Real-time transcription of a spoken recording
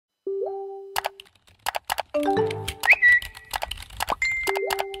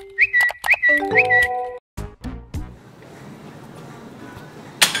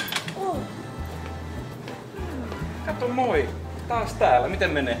Kato, moi! Taas täällä.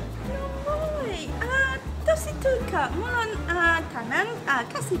 Miten menee? No moi! Tosi tuikkaa. Mulla on tänään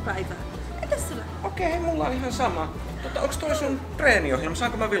käsipäivä. Entäs sulla? Okei, mulla on ihan sama. Onks toi sun treeniohjelma?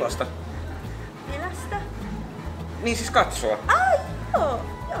 Saanko mä vilasta? Vilasta? Niin siis katsoa. Joo,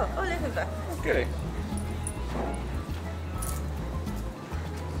 ole hyvä. Okei.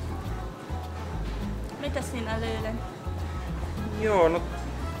 Mitä sinä löydän? Joo, no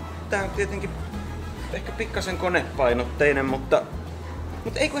tää on tietenkin ehkä pikkasen konepainotteinen, mutta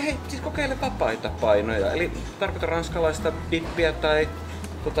eikö hei, siis kokeile vapaita painoja. Eli tarkoita ranskalaista dippiä tai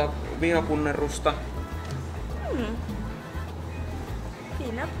viinapunnerusta.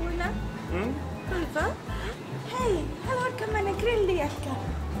 Viinapuna. Hyvä. Hei, haluatko mennä grilliin ehkä?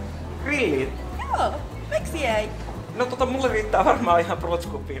 Grilliin? Joo, miksi ei? No mulle riittää varmaan ihan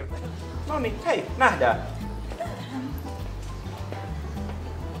protskupirte. Noniin, hei, nähdään.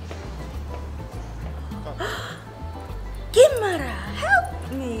 Gimara,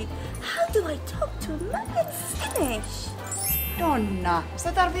 help me! How do I talk to a man in Finnish? Donna,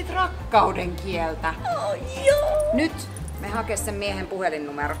 sä tarvit rakkauden kieltä. Oh, joo! Nyt me hakee sen miehen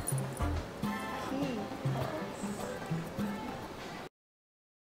puhelinnumero.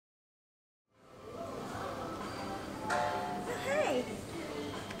 No hei!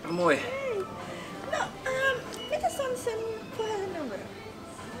 Moi. Hei! No, mitäs on sen puhelinnumero?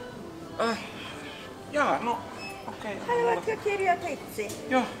 Jaa, no okei. Haluatko kirjoittaa itse?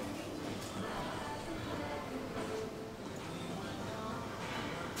 Joo.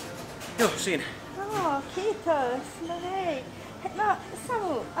 Joo, siinä. Kiitos. No hei. No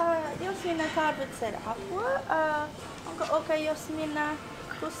Samu, jos minä tarvitsen apua, onko okei, jos minä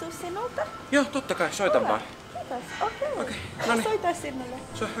kutsun sinulta? Joo, totta kai, soitan vaan. Kiitos, okei. Noniin. Soita sinulle.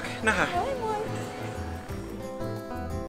 Okei, nähdään. Moi moi.